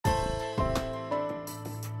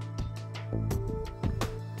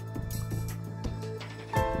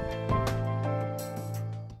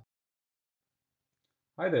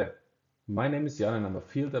Hi there, my name is Jan and I'm a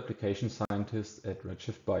field application scientist at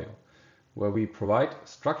Redshift Bio, where we provide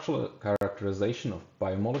structural characterization of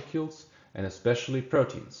biomolecules and especially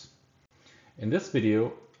proteins. In this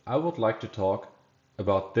video, I would like to talk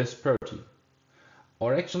about this protein,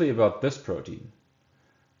 or actually about this protein.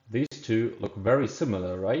 These two look very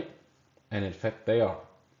similar, right? And in fact they are.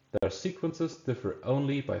 Their sequences differ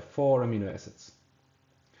only by 4 amino acids.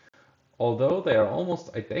 Although they are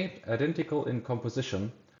almost identical in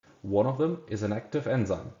composition, one of them is an active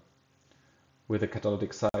enzyme, with the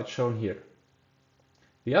catalytic site shown here.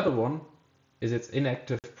 The other one is its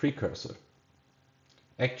inactive precursor.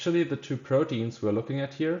 Actually, the two proteins we're looking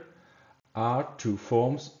at here are two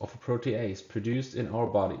forms of a protease produced in our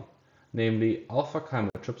body, namely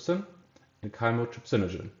α-Chymotrypsin and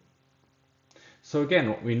Chymotrypsinogen. So again,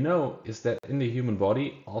 what we know is that in the human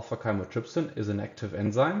body, α-Chymotrypsin is an active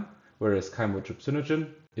enzyme, whereas Chymotrypsinogen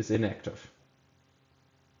is inactive.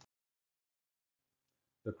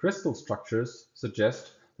 The crystal structures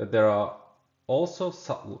suggest that there are also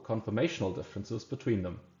subtle conformational differences between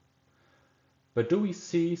them. But do we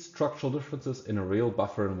see structural differences in a real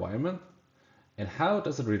buffer environment? And how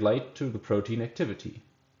does it relate to the protein activity?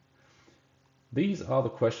 These are the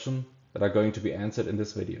questions that are going to be answered in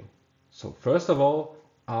this video. So first of all,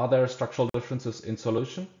 are there structural differences in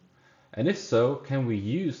solution? And if so, can we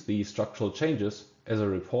use these structural changes as a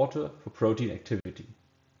reporter for protein activity?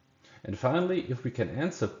 And finally, if we can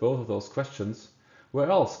answer both of those questions,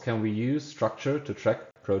 where else can we use structure to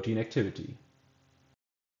track protein activity?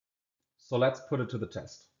 So let's put it to the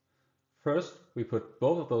test. First, we put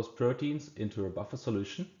both of those proteins into a buffer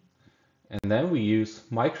solution, and then we use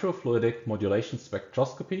microfluidic modulation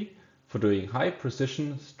spectroscopy for doing high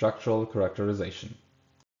precision structural characterization.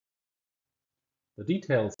 The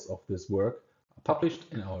details of this work are published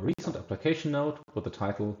in our recent application note with the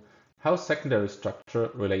title How Secondary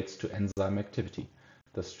Structure Relates to Enzyme Activity,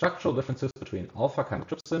 the structural differences between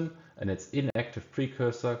α-Chymotrypsin and its inactive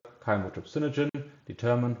precursor Chymotrypsinogen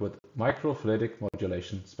determined with microfluidic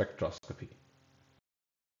modulation spectroscopy.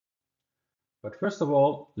 But first of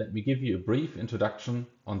all, let me give you a brief introduction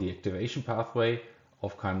on the activation pathway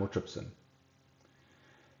of chymotrypsin.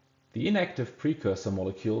 The inactive precursor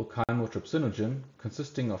molecule chymotrypsinogen,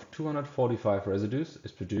 consisting of 245 residues,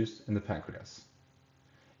 is produced in the pancreas.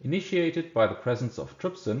 Initiated by the presence of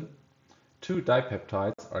trypsin, two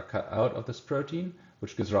dipeptides are cut out of this protein,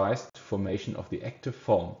 which gives rise to formation of the active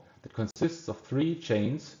form that consists of 3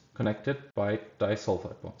 chains connected by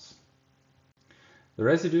disulfide bonds. The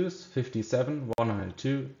residues 57,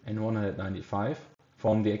 102, and 195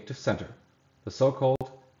 form the active center, the so-called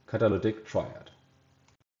catalytic triad.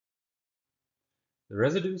 The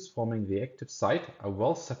residues forming the active site are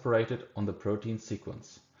well separated on the protein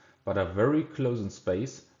sequence, but are very close in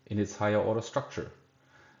space in its higher order structure.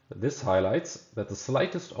 This highlights that the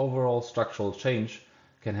slightest overall structural change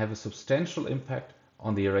can have a substantial impact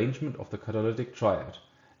on the arrangement of the catalytic triad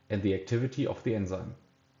and the activity of the enzyme.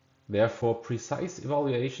 Therefore, precise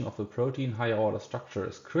evaluation of the protein higher order structure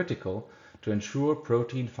is critical to ensure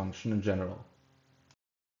protein function in general.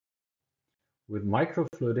 With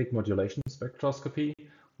microfluidic modulation spectroscopy,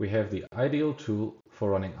 we have the ideal tool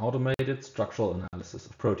for running automated structural analysis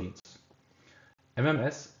of proteins.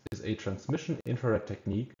 MMS is a transmission infrared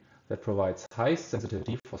technique that provides high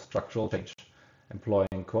sensitivity for structural change,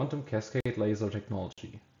 employing quantum cascade laser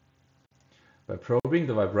technology. By probing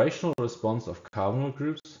the vibrational response of carbonyl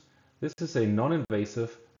groups, this is a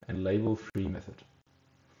non-invasive and label-free method.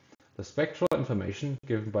 The spectral information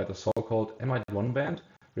given by the so-called amide-1 band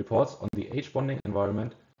reports on the H-bonding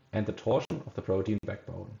environment and the torsion of the protein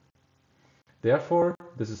backbone. Therefore,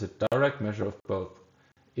 this is a direct measure of both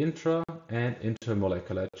intra- and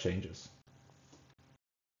intermolecular changes.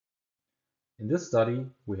 In this study,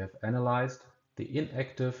 we have analyzed the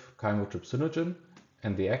inactive chymotrypsinogen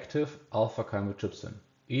and the active α-Chymotrypsin,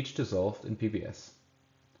 each dissolved in PBS.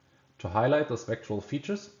 To highlight the spectral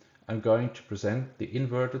features, I'm going to present the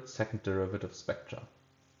inverted second derivative spectra.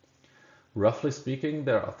 Roughly speaking,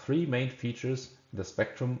 there are 3 main features in the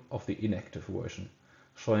spectrum of the inactive version,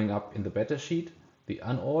 showing up in the beta sheet, the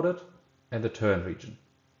unordered, and the turn region.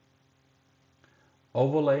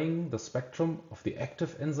 Overlaying the spectrum of the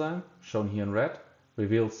active enzyme, shown here in red,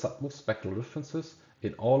 reveals subtle spectral differences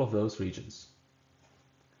in all of those regions.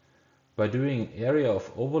 By doing an area of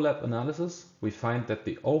overlap analysis, we find that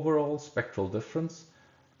the overall spectral difference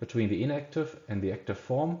between the inactive and the active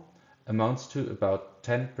form amounts to about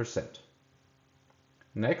 10%.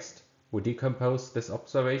 Next, we decompose this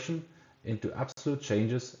observation into absolute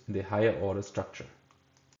changes in the higher order structure.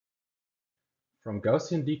 From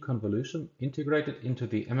Gaussian deconvolution integrated into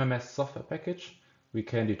the MMS software package, we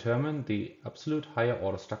can determine the absolute higher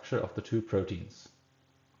order structure of the two proteins.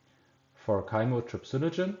 For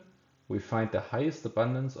Chymotrypsinogen, we find the highest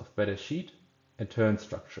abundance of beta sheet and turn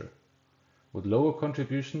structure, with lower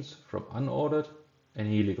contributions from unordered and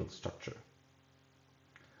helical structure.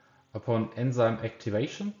 Upon enzyme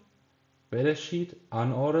activation, beta sheet,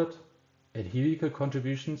 unordered, and helical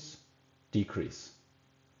contributions decrease,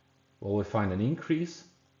 while we find an increase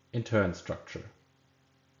in turn structure.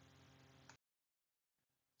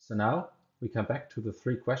 So now we come back to the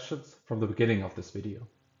three questions from the beginning of this video.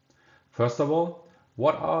 First of all,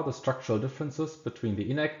 what are the structural differences between the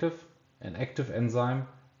inactive and active enzyme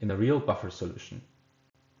in the real buffer solution?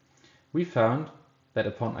 We found that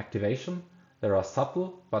upon activation, there are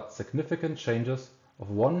subtle but significant changes of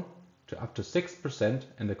 1 to up to 6%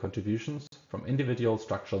 in the contributions from individual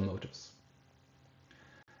structural motifs.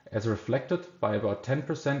 As reflected by about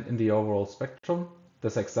 10% in the overall spectrum,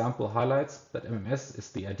 this example highlights that MMS is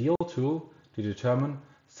the ideal tool to determine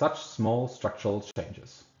such small structural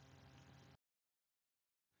changes.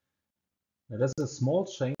 Now, does a small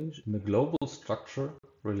change in the global structure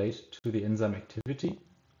relate to the enzyme activity,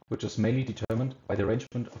 which is mainly determined by the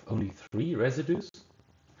arrangement of only 3 residues?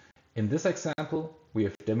 In this example, we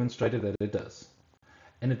have demonstrated that it does.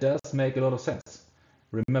 And it does make a lot of sense.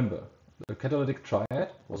 Remember, the catalytic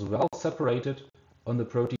triad was well separated on the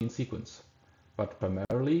protein sequence, but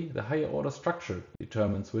primarily the higher order structure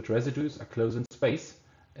determines which residues are close in space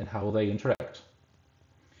and how they interact.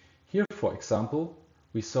 Here, for example,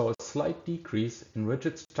 we saw a slight decrease in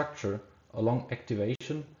rigid structure along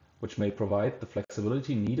activation, which may provide the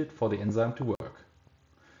flexibility needed for the enzyme to work.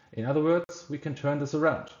 In other words, we can turn this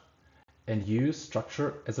around and use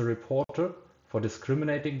structure as a reporter for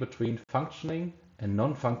discriminating between functioning and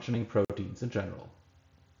non-functioning proteins in general.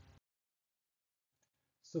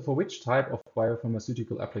 So for which type of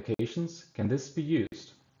biopharmaceutical applications can this be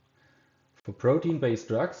used? For protein-based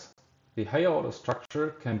drugs, the higher order structure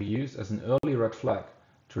can be used as an early red flag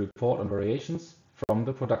to report on variations from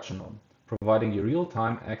the production norm, providing you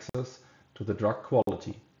real-time access to the drug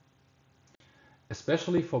quality.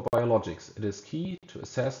 Especially for biologics, it is key to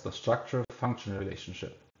assess the structure-function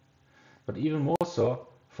relationship. But even more so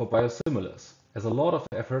for biosimilars, as a lot of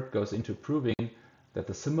effort goes into proving that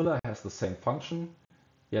the similar has the same function,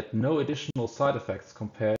 yet no additional side effects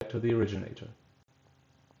compared to the originator.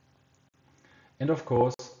 And of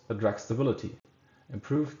course, the drug stability,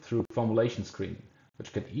 improved through formulation screening,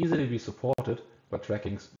 which can easily be supported by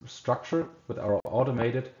tracking structure with our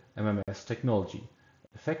automated MMS technology,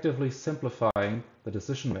 effectively simplifying the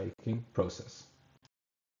decision-making process.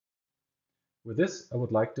 With this, I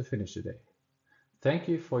would like to finish today. Thank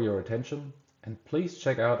you for your attention, and please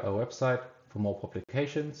check out our website for more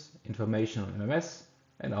publications, information on MMS,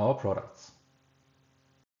 and our products.